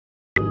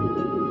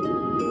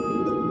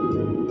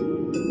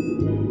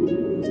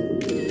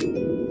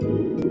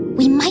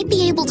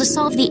able to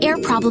solve the air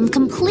problem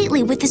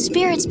completely with the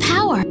spirit's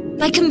power,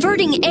 by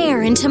converting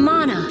air into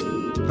mana.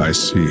 I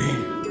see.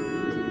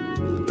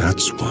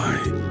 That's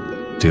why.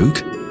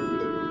 Duke?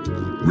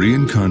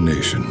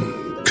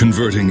 Reincarnation,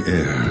 converting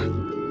air.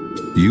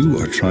 You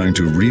are trying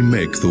to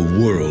remake the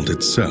world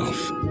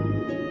itself.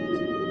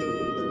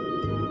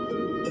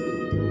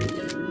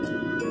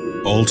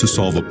 All to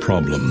solve a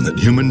problem that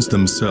humans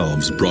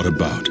themselves brought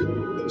about.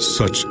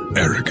 Such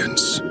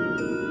arrogance.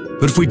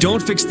 But if we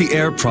don't fix the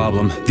air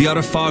problem, the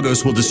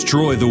Autophagos will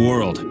destroy the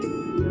world.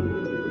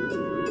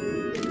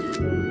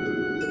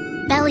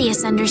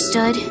 Belius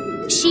understood.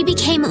 She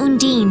became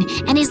Undine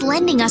and is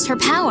lending us her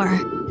power.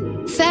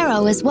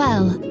 Pharaoh as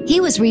well.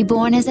 He was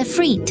reborn as a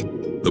Freet.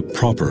 The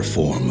proper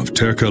form of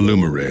Terca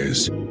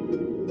Lumires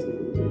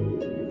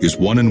is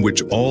one in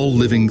which all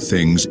living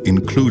things,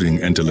 including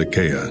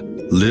Entelekea,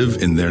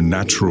 live in their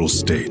natural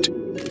state.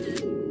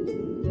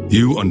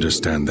 You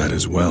understand that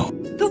as well.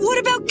 But what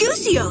about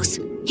Gusios?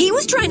 He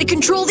was trying to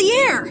control the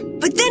air,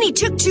 but then he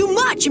took too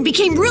much and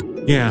became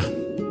Yeah.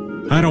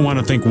 I don't want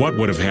to think what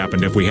would have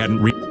happened if we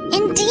hadn't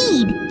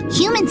Indeed.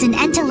 Humans in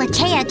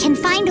Entelekea can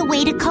find a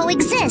way to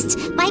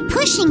coexist by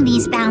pushing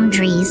these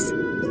boundaries.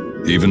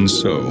 Even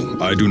so,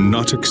 I do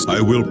not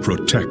I will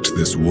protect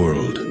this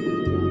world.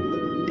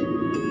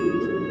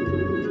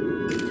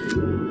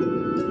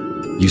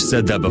 You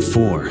said that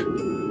before.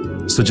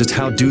 So just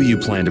how do you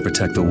plan to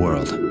protect the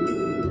world?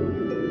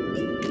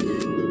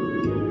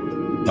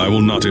 I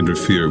will not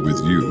interfere with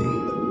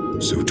you,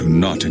 so do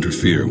not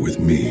interfere with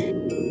me.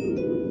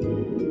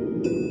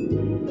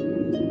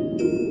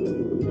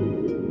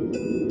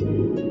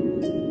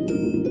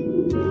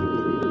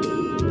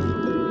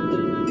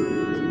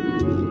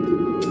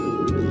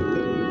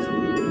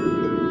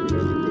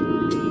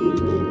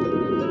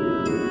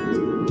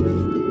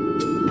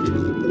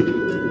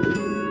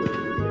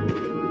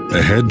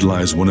 Ahead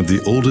lies one of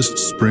the oldest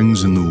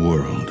springs in the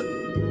world.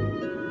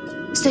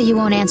 So you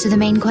won't answer the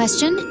main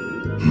question?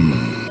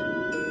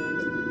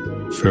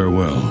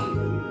 Farewell.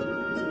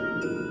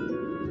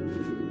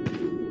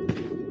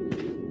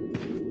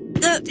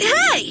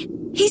 Hey!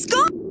 He's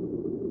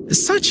gone!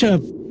 Such a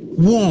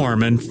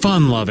warm and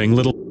fun-loving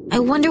little... I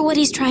wonder what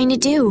he's trying to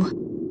do.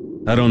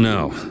 I don't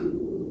know,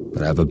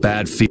 but I have a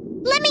bad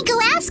feeling. Let me go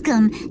ask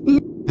him.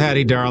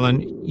 Patty,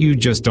 darling, you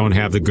just don't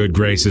have the good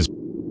graces.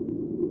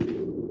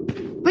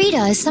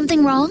 Rita, is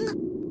something wrong?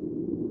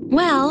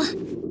 Well,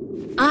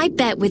 I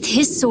bet with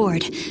his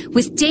sword,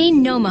 with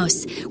Dane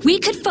Nomos, we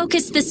could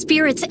focus the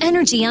spirit's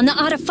energy on the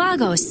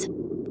Autophagos.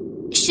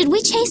 Should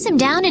we chase him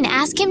down and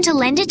ask him to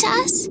lend it to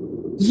us?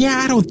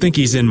 Yeah, I don't think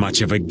he's in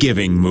much of a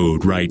giving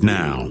mood right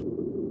now.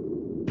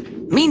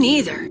 Me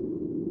neither.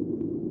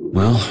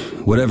 Well,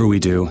 whatever we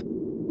do,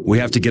 we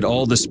have to get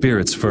all the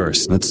spirits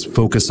first. Let's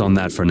focus on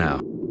that for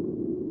now.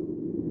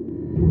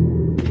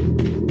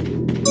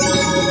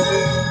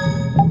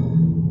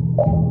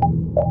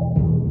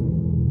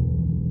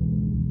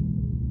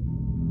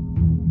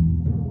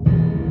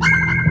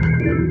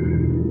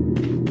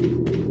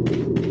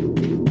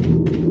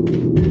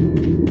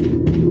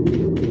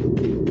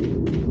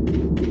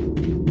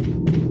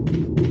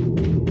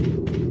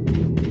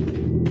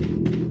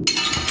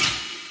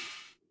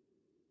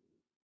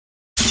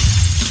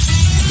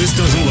 This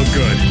doesn't look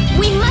good.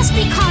 We must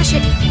be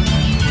cautious.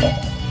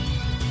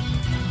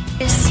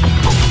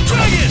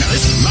 Dragon!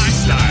 This is my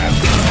style.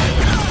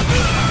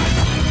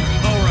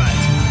 All right.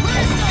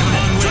 Come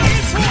on,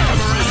 Dragon Swarm!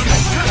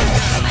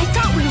 I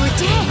thought we were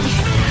dead.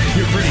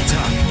 You're pretty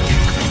tough.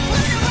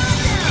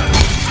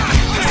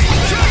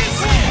 Dragon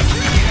Swarm!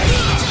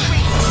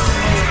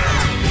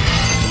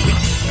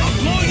 I'll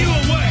blow you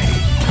away!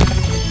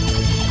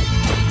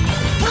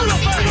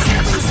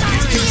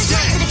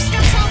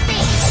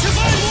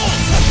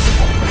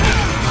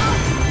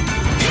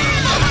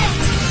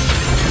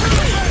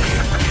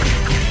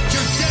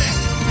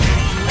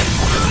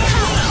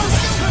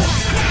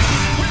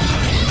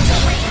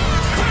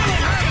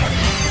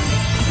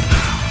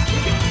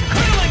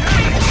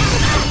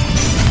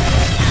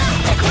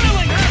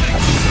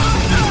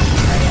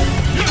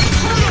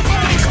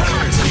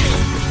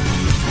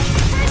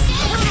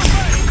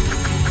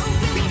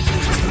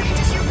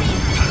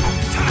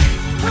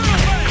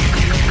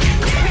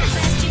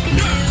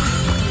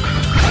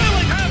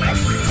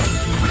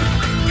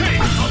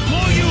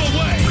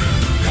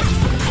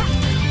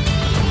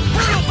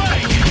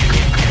 Divine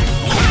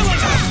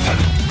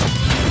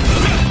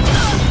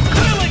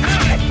Wolf!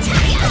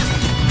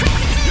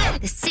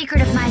 The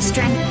secret of my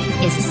strength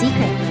is a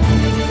secret.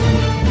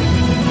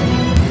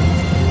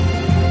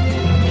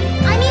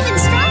 I'm even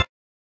stronger.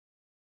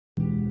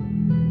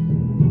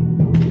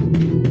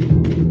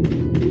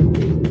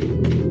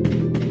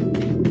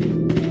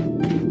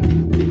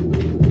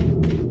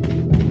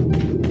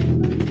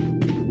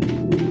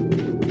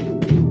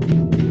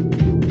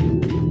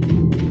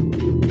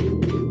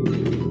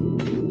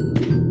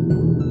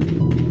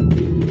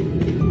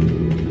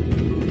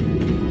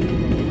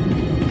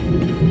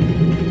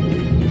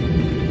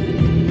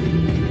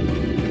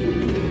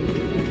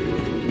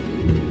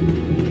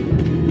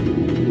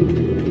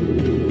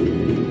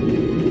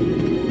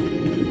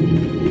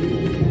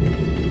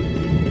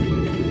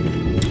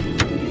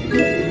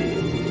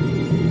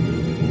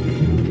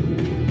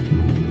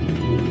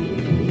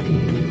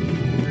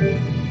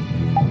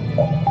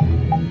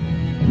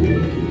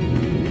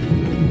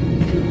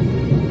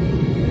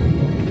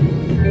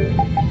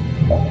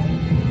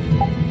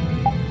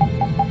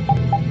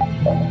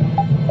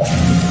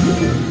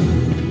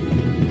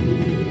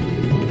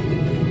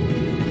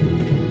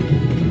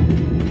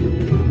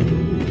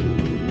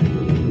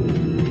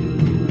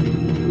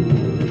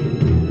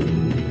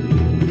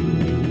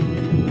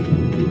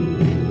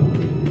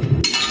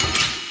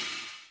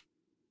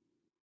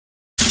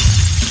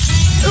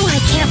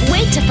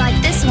 wait to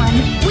fight this one.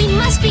 We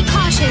must be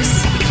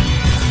cautious.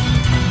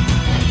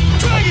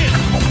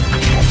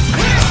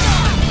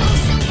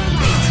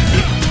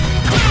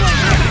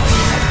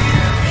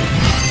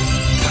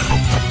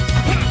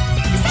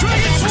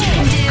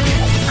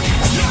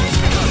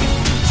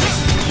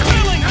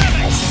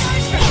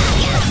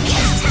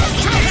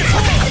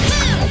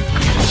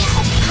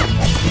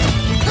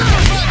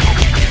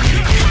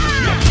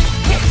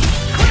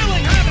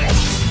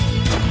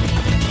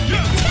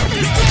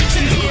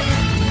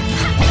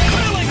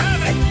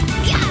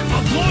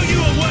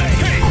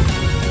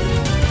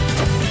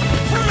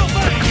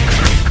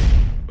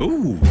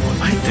 Ooh,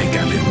 I think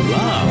I'm in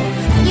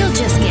love. You'll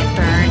just get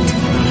burned.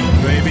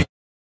 Baby.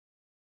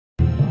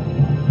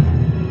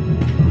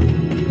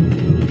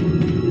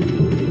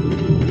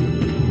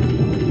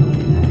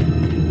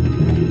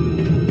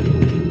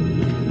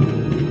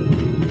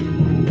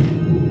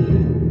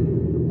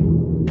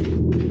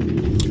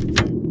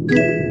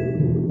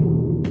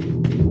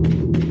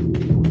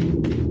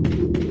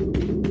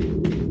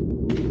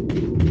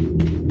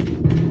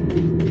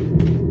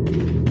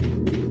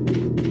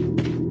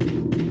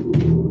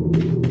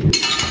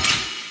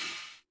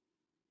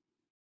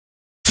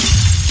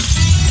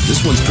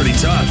 This one's pretty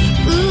tough.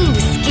 Ooh,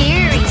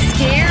 scary,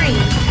 scary.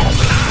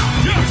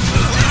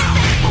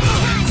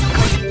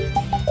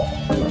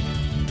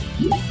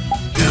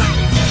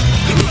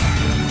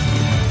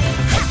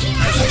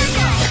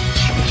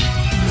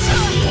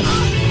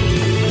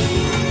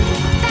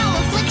 Foul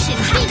affliction,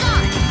 be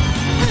gone!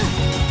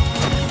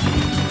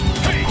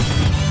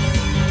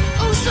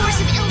 Oh, source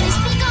of illness,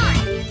 be gone!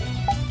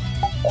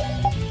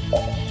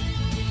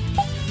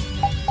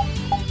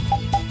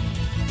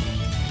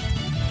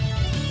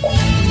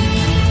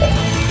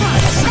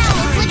 Foul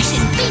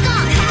affliction, be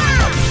gone!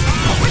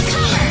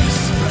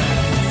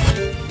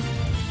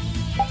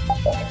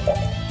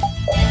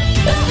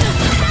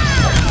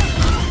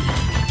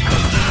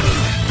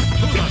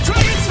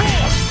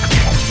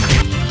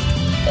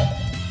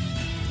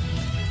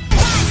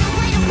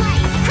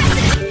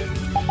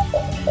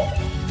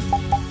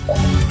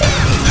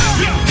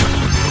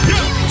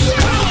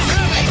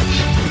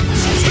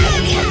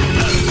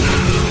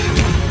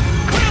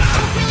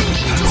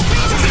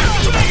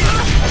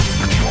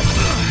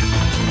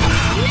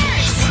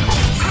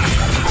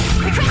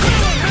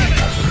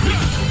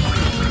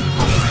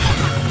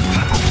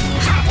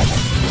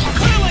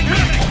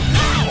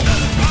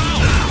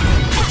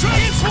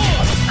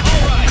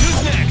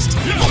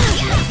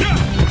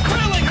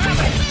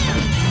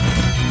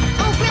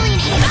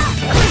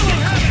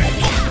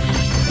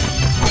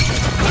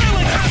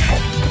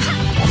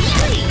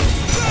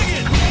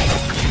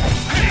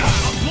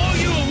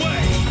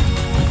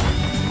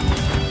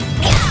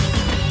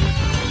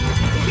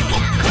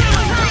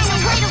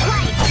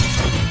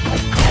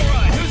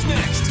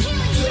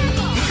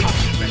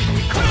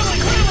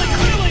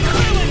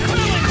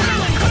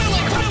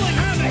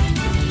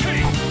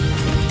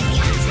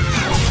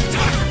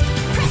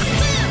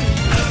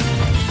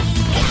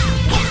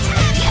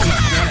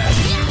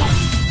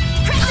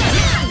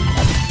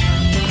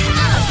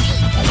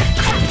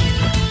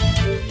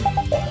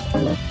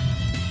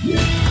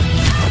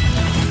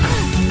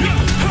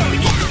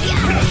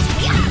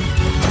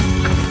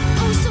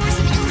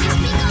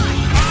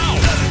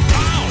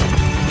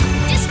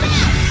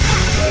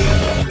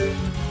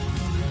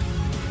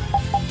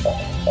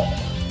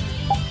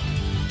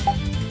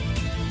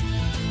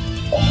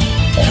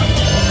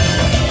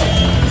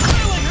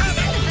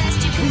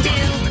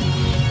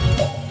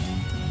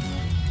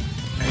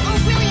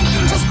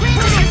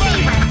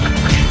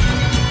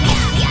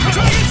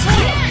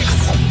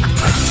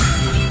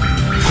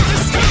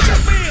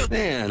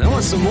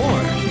 some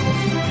more.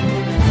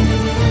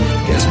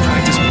 Guess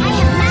practice. I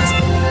have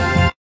mastered.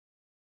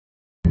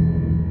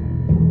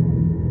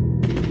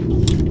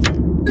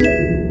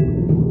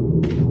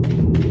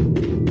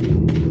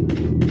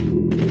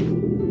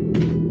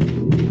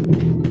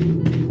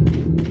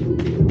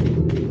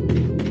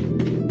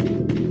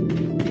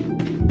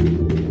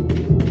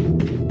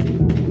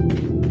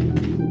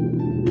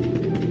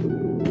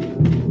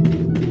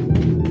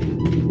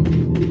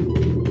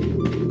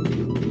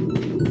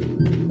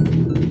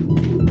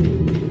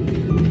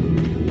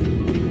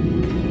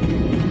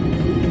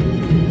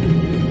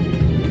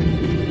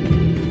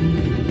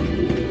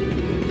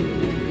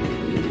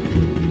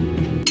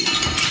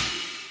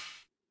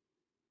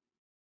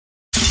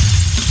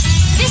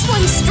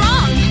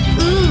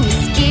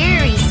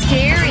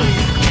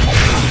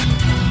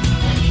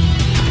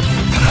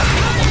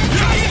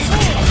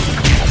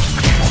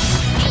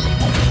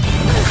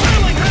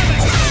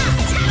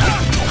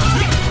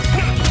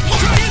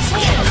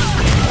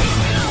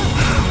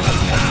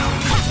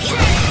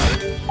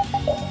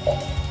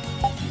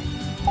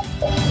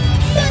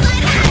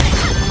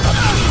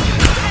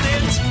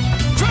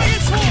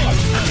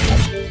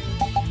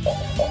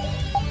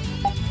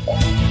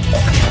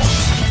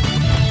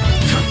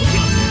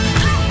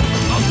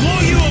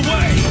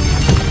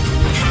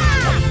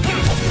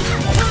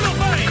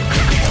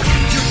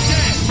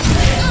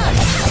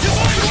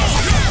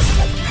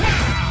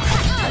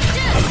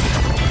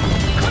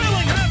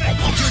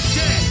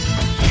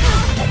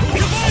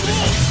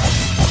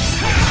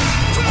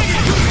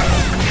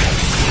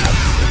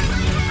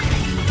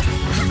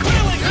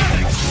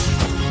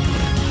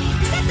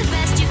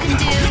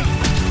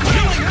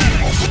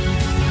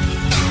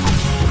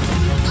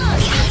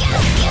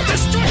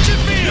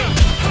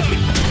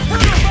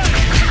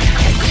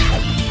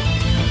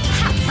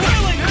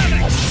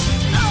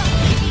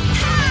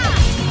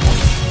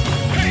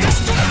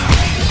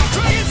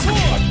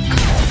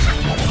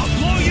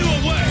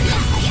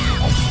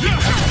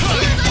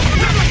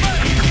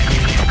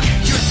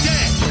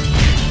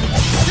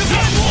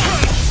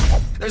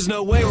 There's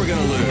no way we're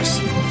gonna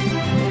lose.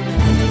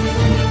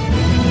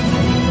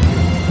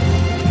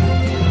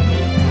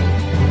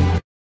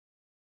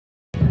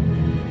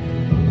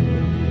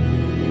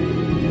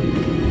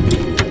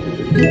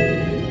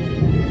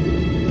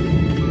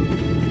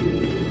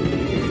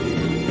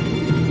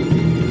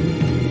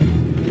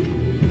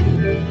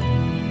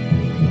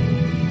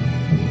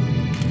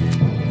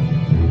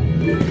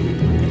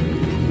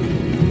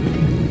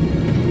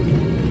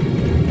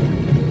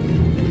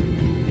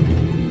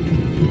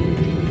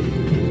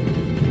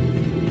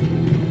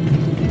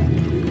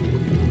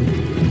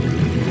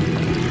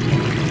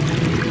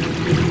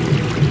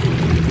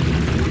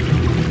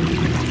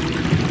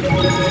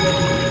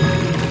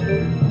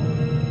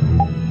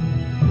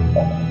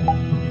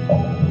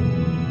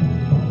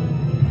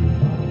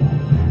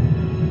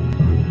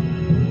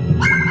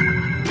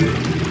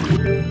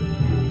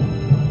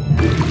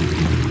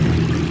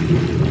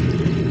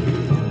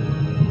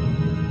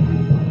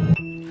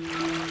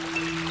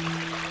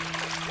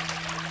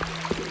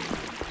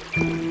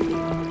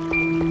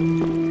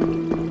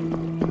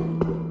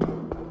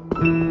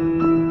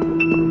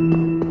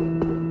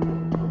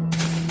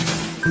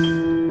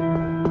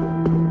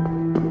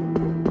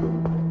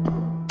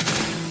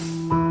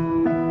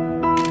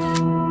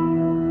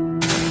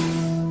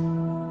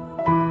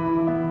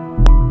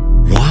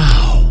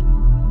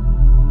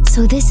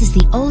 So this is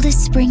the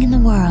oldest spring in the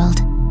world.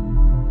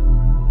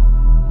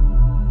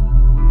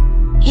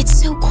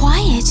 It's so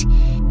quiet.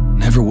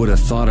 Never would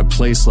have thought a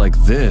place like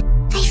this.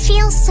 I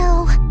feel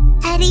so...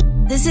 Eddie...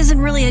 This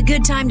isn't really a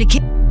good time to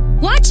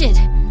Watch it!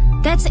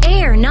 That's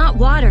air, not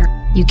water.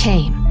 You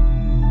came.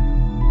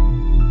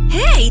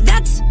 Hey,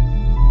 that's...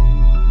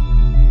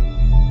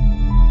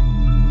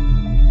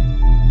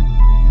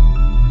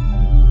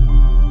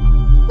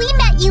 We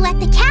met you at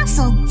the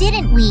castle,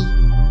 didn't we?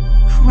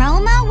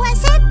 Chroma,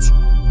 was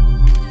it?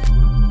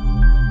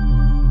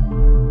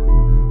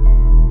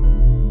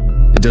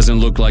 It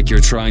doesn't look like you're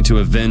trying to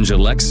avenge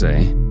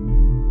Alexei.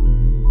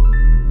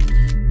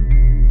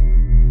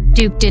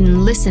 Duke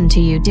didn't listen to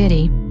you, did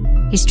he?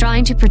 He's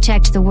trying to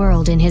protect the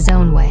world in his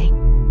own way.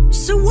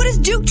 So what is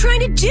Duke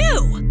trying to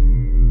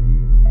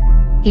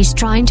do? He's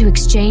trying to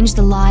exchange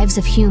the lives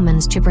of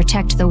humans to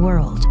protect the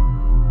world.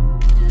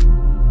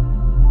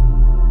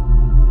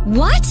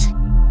 What?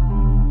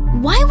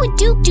 Why would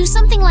Duke do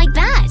something like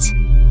that?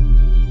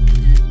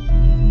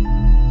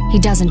 He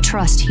doesn't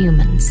trust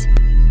humans.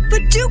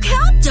 But Duke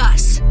helped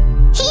us!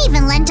 He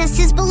even lent us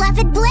his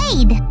beloved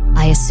blade.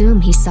 I assume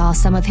he saw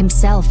some of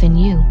himself in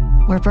you.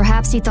 Or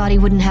perhaps he thought he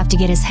wouldn't have to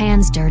get his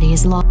hands dirty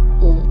as long...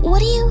 What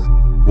do you...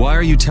 Why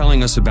are you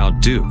telling us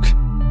about Duke?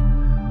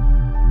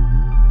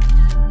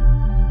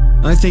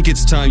 I think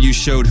it's time you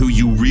showed who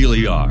you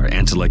really are,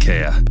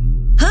 Antilochea.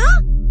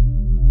 Huh?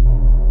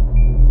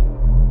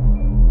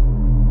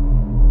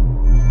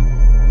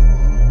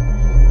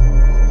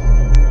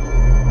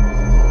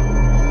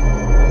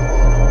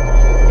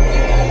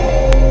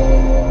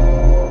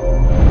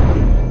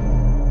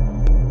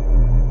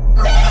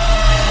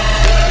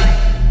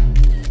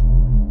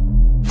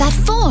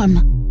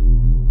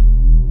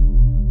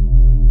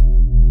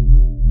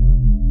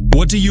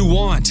 What do you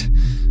want?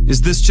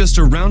 Is this just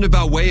a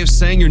roundabout way of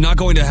saying you're not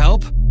going to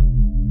help?